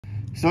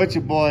So it's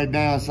your boy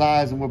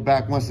Downsize, and we're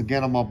back once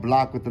again on my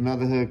block with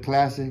another hood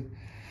classic.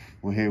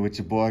 We're here with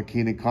your boy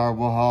Keenan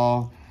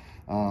Carbajal,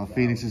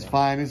 Phoenix's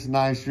finest,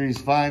 9th Street's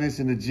finest,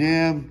 in the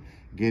gym,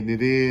 getting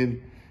it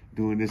in,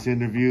 doing this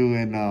interview.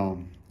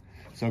 And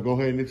so go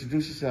ahead and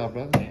introduce yourself,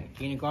 brother. Yeah,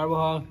 Keenan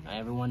Carbajal.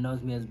 Everyone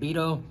knows me as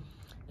Beto.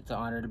 It's an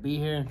honor to be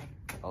here.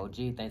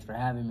 OG, thanks for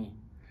having me.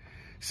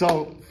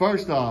 So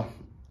first off,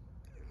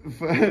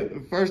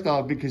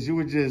 because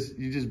you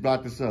just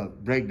brought this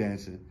up,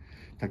 breakdancing.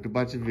 Talked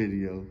about your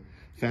video,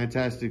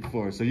 Fantastic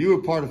Force. So you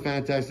were part of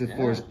Fantastic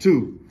Force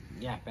 2.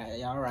 Yeah,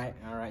 all right,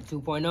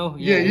 2.0.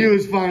 Yeah, you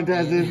was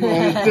Fantastic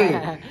Force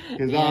 2,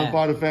 because I'm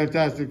part of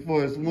Fantastic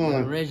Force 1.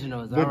 The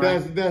originals, but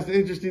that's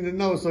interesting to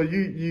know. So you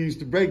used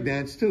to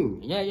breakdance too.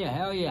 Yeah,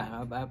 hell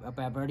yeah, up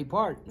at Birdie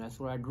Park. That's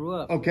where I grew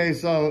up. Okay,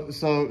 so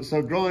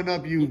growing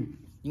up, you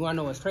want to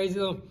know what's crazy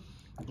though?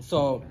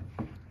 So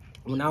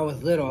when I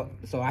was little,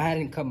 so I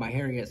hadn't cut my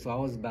hair yet, so I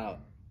was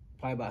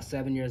probably about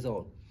 7 years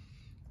old.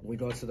 We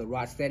go to the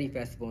Rock Steady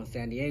Festival in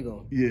San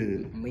Diego. Yeah.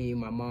 Me,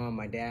 my mom,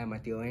 my dad, my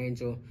Theo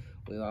Angel,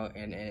 we all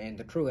and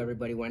the crew,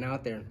 everybody went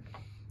out there.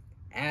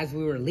 As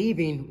we were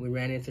leaving, we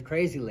ran into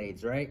Crazy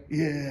Legs, right?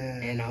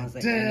 Yeah. And I was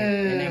like,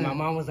 and then my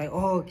mom was like,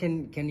 "Oh,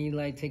 can you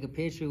like take a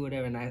picture or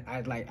whatever?" And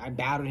I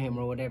bowed to him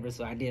or whatever,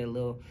 so I did a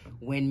little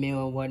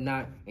windmill and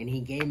whatnot, and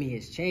he gave me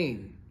his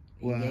chain.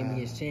 He gave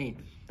me his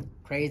chain.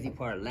 Crazy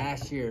part,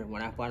 last year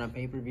when I fought on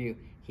pay-per-view,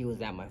 he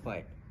was at my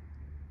fight.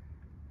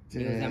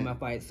 He was at my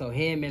fight. So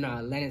him and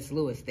Lennox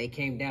Lewis, they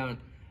came down.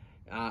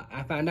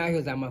 I found out he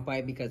was at my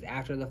fight because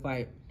after the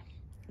fight,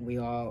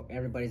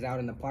 everybody's out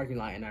in the parking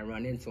lot and I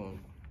run into him.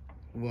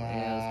 Wow. Yeah,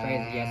 it was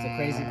crazy.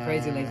 Yeah, so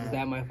Crazy Legs was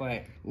at my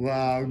fight.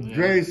 Wow, yeah.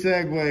 Great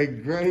segue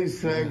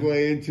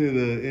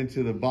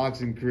into the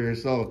boxing career.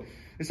 So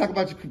let's talk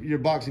about your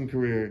boxing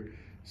career.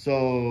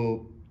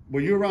 So were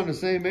you around the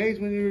same age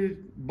when you were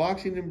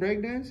boxing and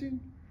breakdancing?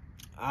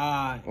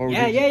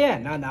 Yeah.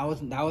 No,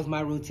 that was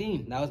my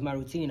routine. That was my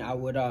routine. I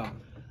would go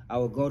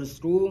to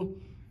school,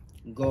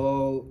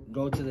 go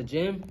to the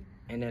gym,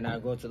 and then I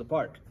would go to the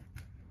park,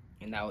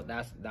 and that was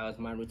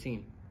my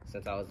routine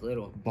since I was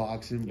little.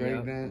 Boxing,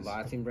 breakdance.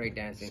 Boxing,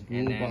 breakdancing,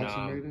 and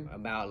then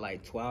about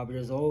like 12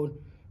 years old,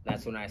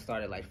 that's when I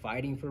started like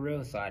fighting for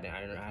real. So I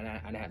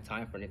didn't have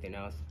time for anything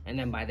else. And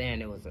then by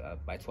then it was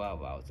by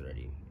 12 I was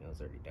already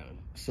done.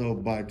 So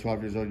by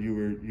 12 years old you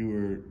were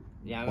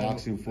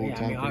boxing full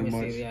time,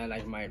 obviously, pretty much? Yeah,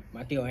 like my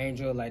Theo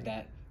Angel, like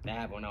that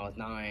happened when I was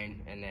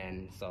 9, and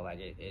then so like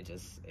it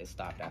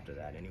stopped after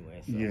that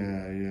anyway. So.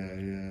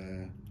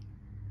 Yeah.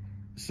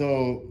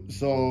 So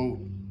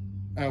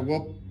at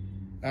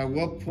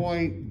what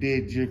point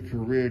did your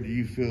career, do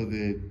you feel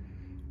that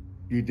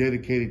you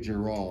dedicated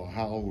your all?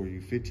 How old were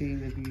you?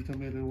 15? I think you told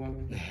me a little while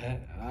ago.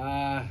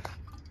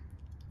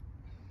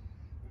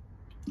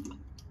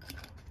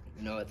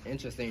 It's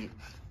interesting.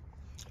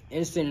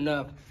 Interesting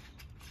enough,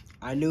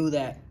 I knew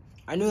that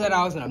I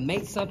was gonna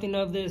make something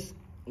of this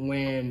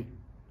when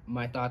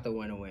my tata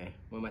went away.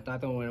 When my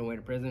tata went away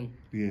to prison.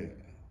 Yeah.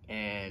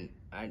 And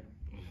I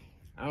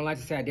don't like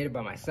to say I did it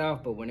by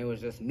myself, but when it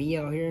was just me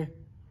out here,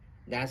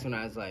 that's when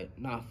I was like,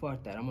 nah,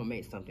 fuck that. I'm gonna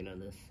make something of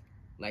this.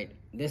 Like,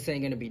 this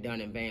ain't gonna be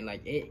done in vain.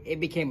 Like, it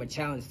became a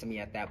challenge to me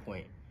at that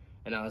point.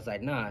 And I was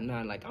like, nah,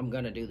 like, I'm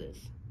gonna do this.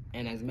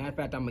 And as a matter of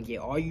fact, I'm gonna get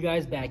all you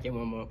guys back, and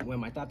when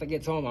my tata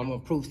gets home, I'm gonna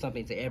prove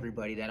something to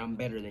everybody that I'm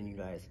better than you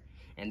guys.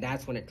 And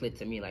that's when it clicked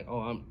to me, like, oh,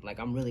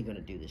 I'm really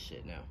gonna do this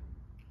shit now.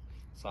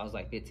 So I was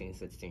like 15,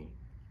 16.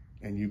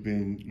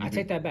 And I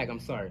take that back, I'm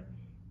sorry.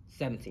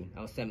 17.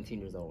 I was 17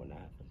 years old when that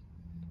happened.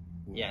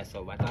 Wow. Yeah,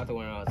 so my tata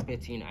when I was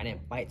 15, I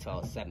didn't fight till I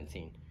was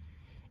 17.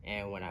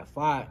 And when I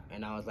fought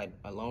and I was like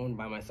alone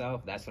by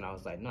myself, that's when I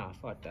was like, nah,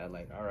 fuck that.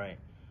 Like, all right,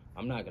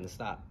 I'm not gonna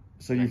stop.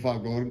 So you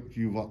fought gold?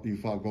 You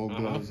fought gold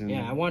gloves?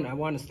 Yeah, I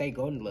won state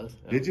golden gloves.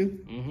 Did you?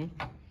 Mm-hmm.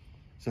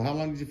 So how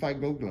long did you fight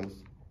gold gloves?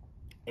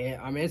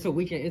 Yeah, I mean it's a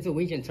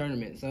weekend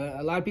tournament. So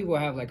a lot of people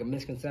have like a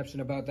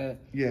misconception about that.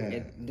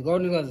 Yeah. The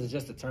golden gloves is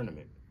just a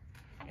tournament,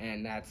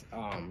 and that's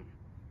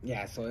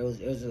yeah. So it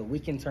was a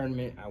weekend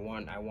tournament. I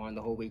won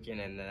the whole weekend,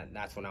 and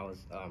that's when I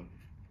was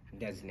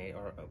designated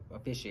or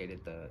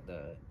officiated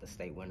the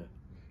state winner.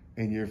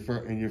 And your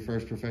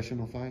first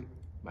professional fight?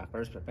 My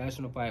first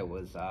professional fight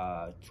was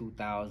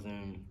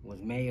 2000, was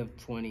May of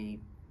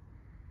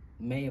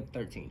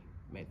 2013.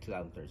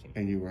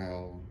 And you were how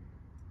old?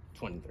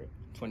 23.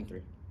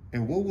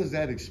 And what was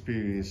that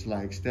experience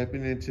like,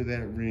 stepping into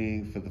that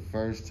ring for the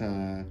first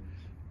time,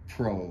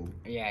 pro?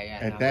 Yeah.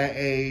 At that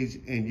age,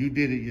 and you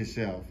did it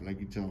yourself, like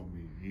you told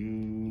me.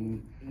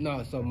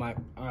 So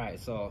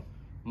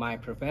my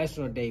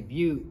professional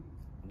debut,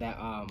 that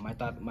my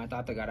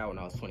tata got out when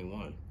I was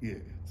 21. Yeah.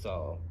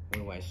 So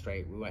we went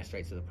straight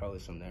to the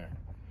pros from there.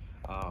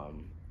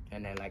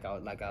 And then like I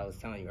was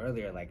telling you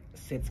earlier, like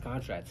 6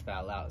 contracts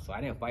fell out, so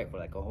I didn't fight for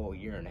like a whole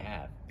year and a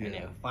half. Yeah. And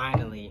then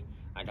finally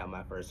I got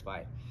my first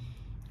fight.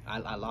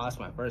 I lost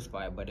my first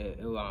fight, but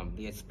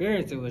the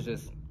experience, it was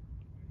just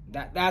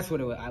that's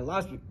what it was. I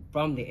lost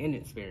from the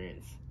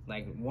inexperience.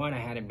 Like, one, I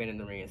hadn't been in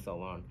the ring in so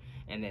long,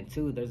 and then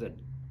 2, there's a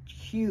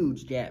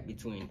huge gap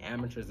between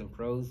amateurs and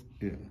pros.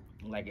 Yeah.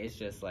 Like, it's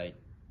just like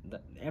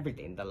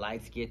everything. The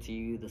lights get to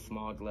you, the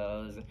small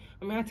gloves.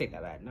 I mean, I take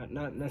that back.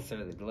 Not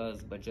necessarily the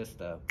gloves, but just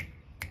the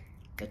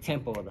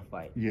tempo of the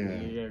fight.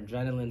 Yeah. Your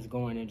adrenaline's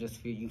going, and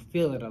just you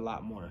feel it a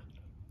lot more.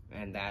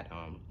 And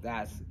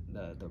that's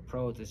the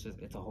pros.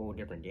 It's a whole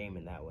different game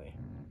in that way.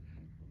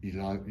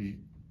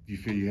 You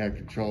feel you had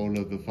control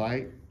of the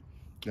fight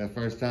that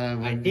first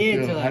time? I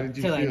did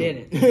till I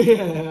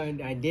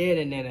didn't. I did,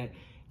 and then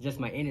just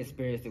my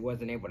inexperience, it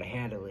wasn't able to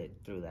handle it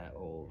through that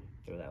whole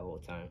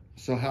time.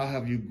 So how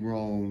have you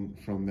grown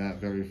from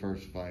that very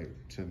first fight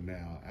to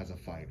now as a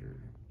fighter?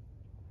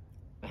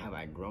 Have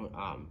I grown?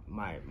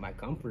 My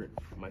comfort,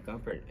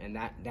 and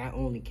that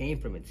only came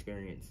from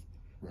experience.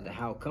 Right.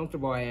 How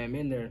comfortable I am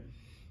in there,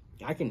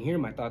 I can hear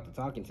my thoughts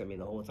talking to me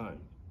the whole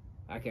time.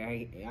 I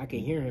can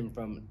hear him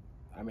from.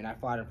 I mean, I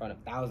fought in front of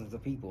thousands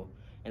of people,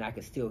 and I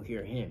could still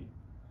hear him,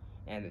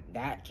 and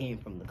that came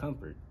from the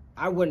comfort.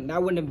 That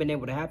wouldn't have been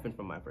able to happen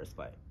from my first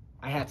fight.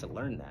 I had to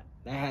learn that.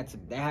 That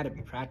had to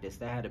be practiced.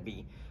 That had to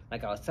be,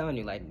 like I was telling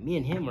you, like me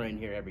and him are in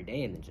here every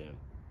day in the gym,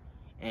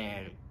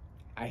 and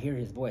I hear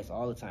his voice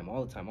all the time.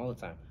 All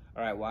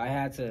right, well, I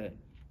had to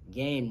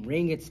gain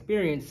ring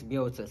experience to be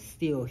able to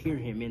still hear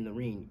him in the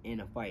ring in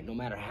a fight. No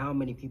matter how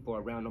many people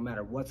are around, no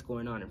matter what's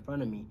going on in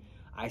front of me,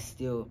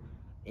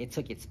 it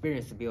took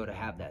experience to be able to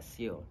have that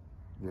skill.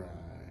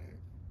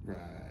 Right.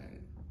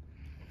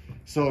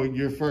 So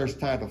your first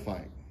title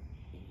fight,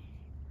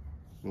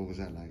 what was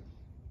that like?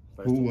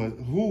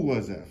 Who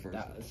was that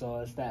first? So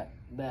it's that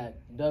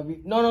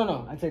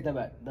No, I take that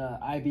back. The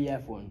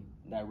IBF one,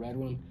 that red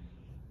one.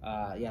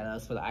 Yeah, that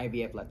was for the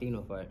IBF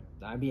Latino fight,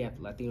 the IBF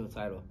Latino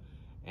title.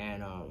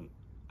 And I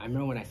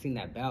remember when I seen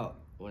that belt,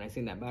 I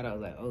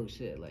was like, oh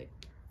shit, like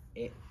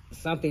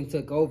something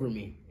took over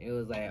me. It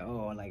was like,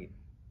 oh, like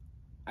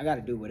I got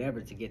to do whatever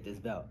to get this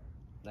belt,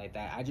 like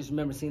that. I just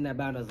remember seeing that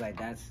belt, and I was like,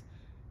 that's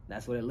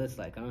what it looks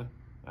like, huh?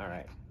 All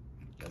right,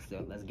 let's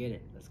get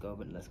it. Let's go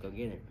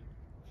get it.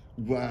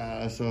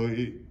 Wow. So,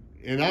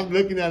 and I'm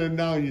looking at it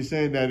now, and you're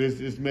saying that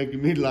it's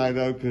making me light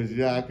up, because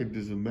yeah, I could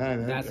just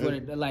imagine. That's what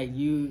it like.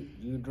 You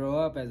grow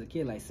up as a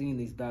kid, like seeing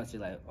these belts,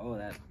 you're like, oh,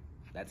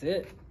 that's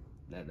it.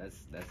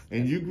 That's.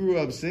 And you grew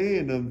up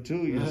seeing them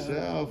too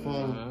yourself.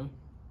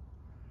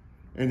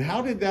 And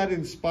how did that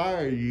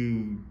inspire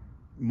you,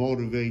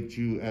 motivate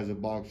you as a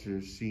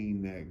boxer,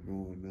 seeing that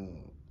growing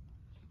up?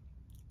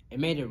 It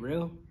made it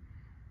real.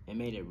 It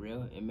made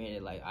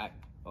it like,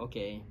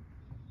 okay,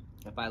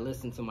 if I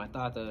listen to my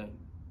thought,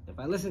 if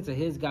I listen to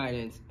his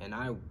guidance and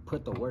I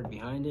put the work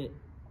behind it,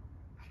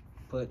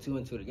 put two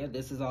and two together,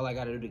 this is all I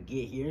got to do to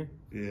get here.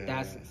 Yeah.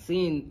 That's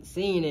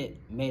seeing it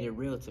made it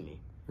real to me.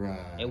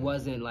 Right. It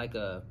wasn't like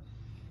a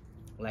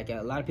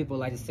lot of people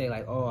like to say,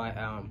 like, oh,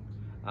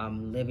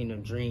 I'm living a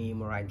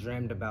dream, or I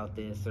dreamed about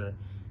this, or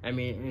I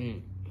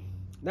mean,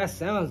 that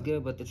sounds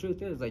good, but the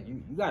truth is, like,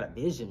 you gotta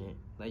vision it,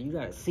 like you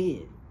gotta see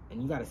it,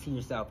 and you gotta see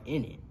yourself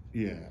in it.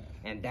 Yeah.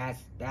 And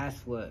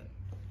that's what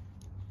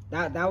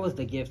that was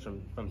the gift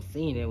from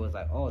seeing it. Was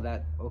like, oh,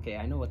 okay,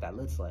 I know what that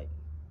looks like.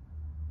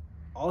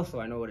 Also,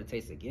 I know what it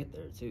takes to get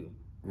there too.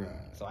 Right.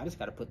 So I just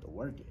gotta put the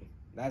work in.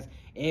 That's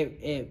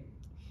it.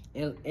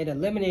 It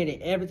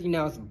eliminated everything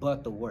else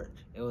but the work.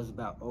 It was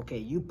about, okay,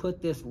 you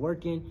put this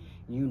work in,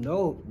 you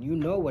know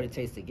what it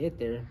takes to get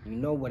there. You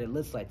know what it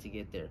looks like to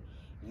get there.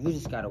 You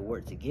just gotta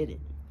work to get it.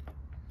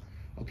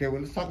 Okay, well,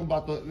 let's talk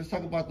about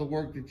the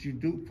work that you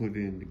do put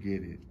in to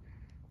get it.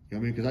 You know what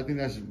I mean? Because I think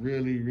that's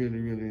really, really,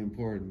 really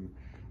important.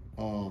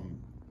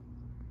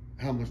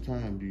 How much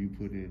time do you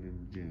put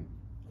in the gym?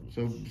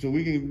 So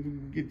we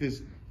can get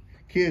this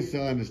kids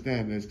to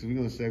understand this, because we're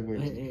gonna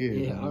segue to the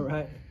kids. Yeah, all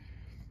right.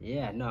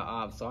 Yeah,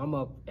 no. So I'm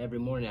up every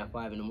morning at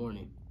 5 in the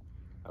morning.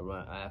 I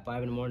run at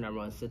 5 in the morning. I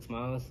run 6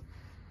 miles.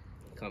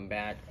 Come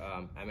back.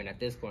 I mean, at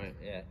this point,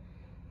 yeah,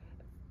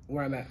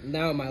 where I'm at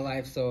now in my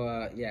life. So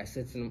 5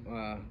 in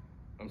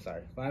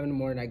the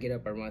morning. I get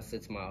up. I run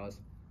 6 miles.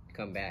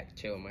 Come back,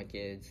 chill with my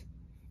kids,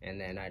 and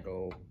then I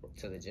go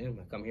to the gym.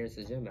 I come here to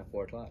the gym at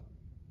 4 o'clock,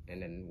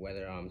 and then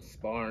whether I'm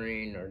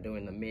sparring or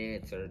doing the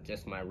mitts or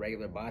just my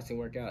regular boxing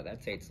workout,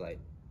 that takes like,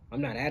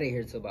 I'm not out of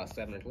here till about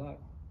 7 o'clock.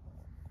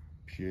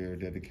 Pure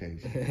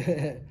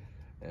dedication.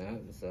 Yeah,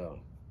 so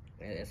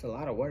it's a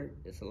lot of work.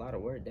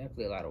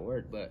 Definitely a lot of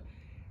work. But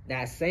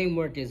that same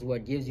work is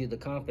what gives you the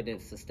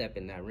confidence to step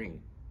in that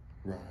ring.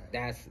 Right.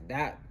 That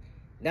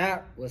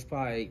was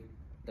probably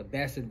the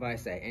best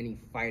advice that any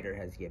fighter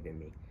has given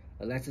me.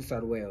 Alexis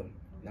Sarduello,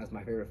 that's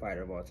my favorite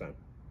fighter of all time.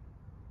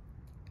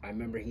 I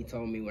remember he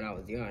told me when I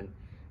was young,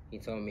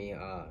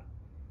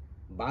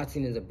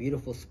 boxing is a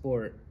beautiful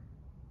sport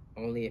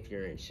only if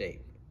you're in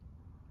shape.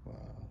 Wow.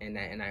 And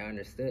I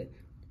understood.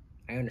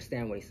 I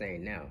understand what he's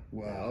saying now.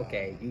 Wow.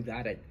 Okay, you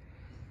got it.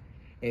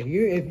 If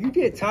you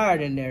get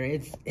tired in there,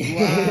 it's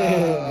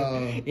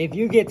wow. If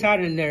you get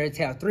tired in there, it's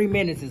how 3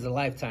 minutes is a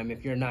lifetime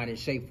if you're not in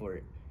shape for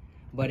it.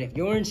 But if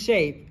you're in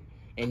shape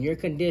and you're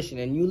conditioned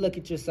and you look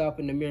at yourself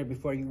in the mirror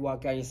before you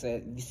walk out, you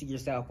see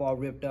yourself all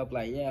ripped up,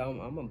 like, yeah,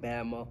 I'm a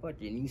bad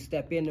motherfucker, and you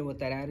step in there with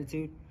that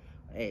attitude,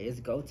 hey, it's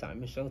go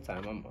time, it's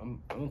showtime.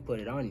 I'm gonna put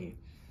it on you.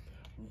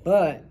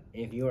 But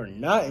if you're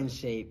not in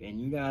shape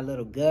and you got a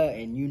little gut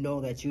and you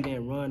know that you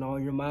didn't run all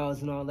your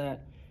miles and all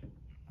that,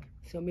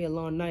 it's gonna be a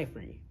long night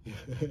for you.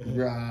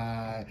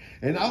 Right.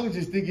 And I was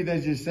just thinking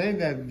as you're saying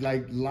that,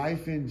 like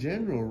life in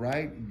general,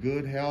 right?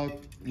 Good health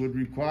would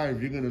require,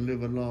 if you're gonna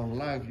live a long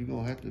life, you're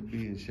gonna have to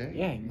be in shape.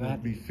 Yeah, you gotta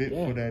be fit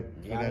for that.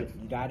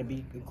 You gotta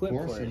be equipped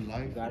course for it. in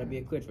life. You gotta be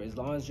equipped for it. As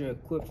long as you're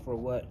equipped for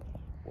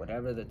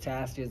whatever the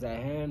task is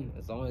at hand,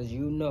 as long as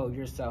you know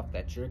yourself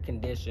that your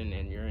condition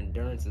and your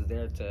endurance is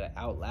there to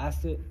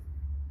outlast it,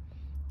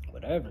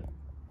 whatever.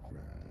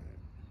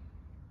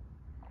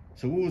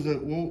 So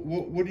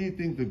what do you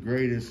think the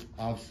greatest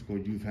obstacle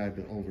you've had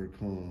to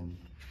overcome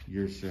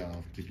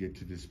yourself to get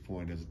to this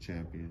point as a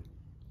champion?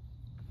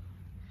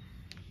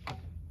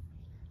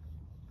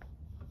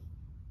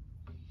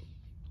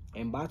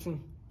 In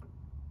boxing?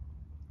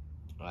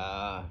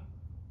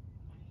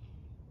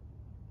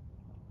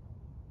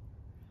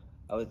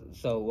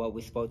 So what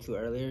we spoke to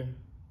earlier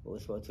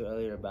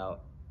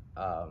about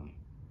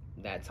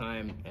that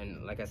time,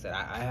 and like I said,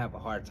 I have a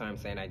hard time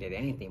saying I did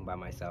anything by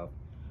myself.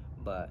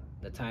 But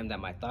the time that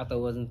my Tata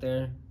wasn't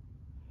there,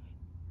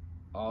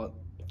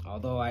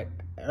 although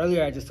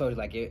earlier I just told you,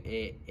 like,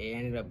 it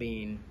ended up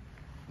being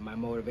my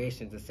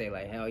motivation to say,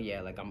 like, hell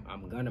yeah, like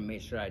I'm gonna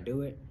make sure I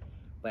do it.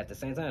 But at the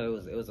same time, it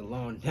was a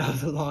long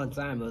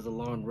time. It was a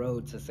long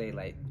road to say,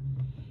 like,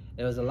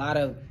 there was a lot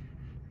of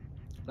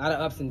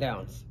ups and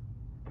downs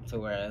to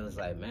where it was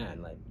like,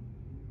 man, like,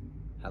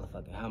 how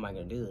am I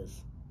gonna do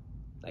this?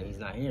 Like, he's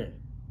not here.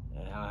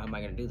 And how am I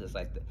gonna do this?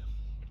 Like,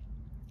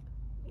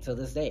 till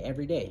this day,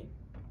 every day,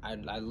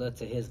 I look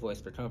to his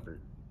voice for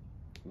comfort.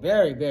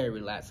 Very, very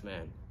relaxed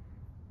man.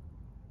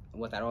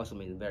 What that also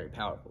means, very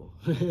powerful.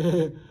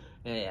 And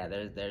yeah,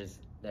 there's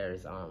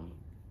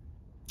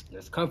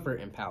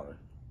comfort and power,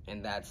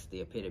 and that's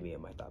the epitome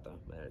of my Tata.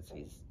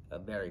 He's a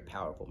very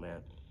powerful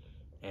man,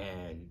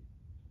 and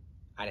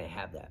I didn't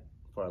have that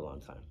for a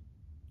long time.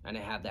 I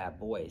didn't have that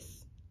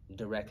voice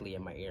directly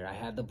in my ear. I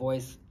had the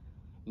voice,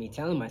 me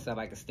telling myself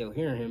I could still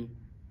hear him,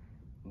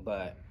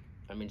 but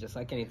I mean, just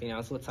like anything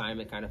else, with time,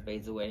 it kind of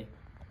fades away,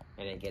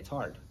 and it gets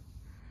hard.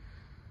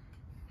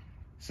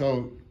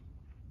 So,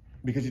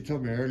 because you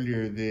told me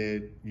earlier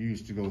that you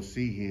used to go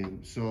see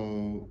him,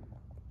 so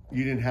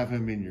you didn't have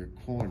him in your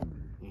corner.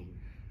 Mm-hmm.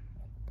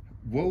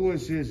 What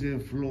was his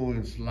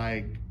influence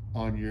like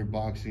on your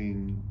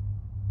boxing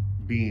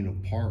being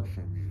apart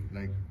from you?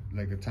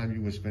 Like a time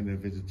you would spend a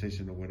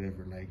visitation or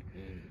whatever, like,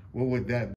 what would that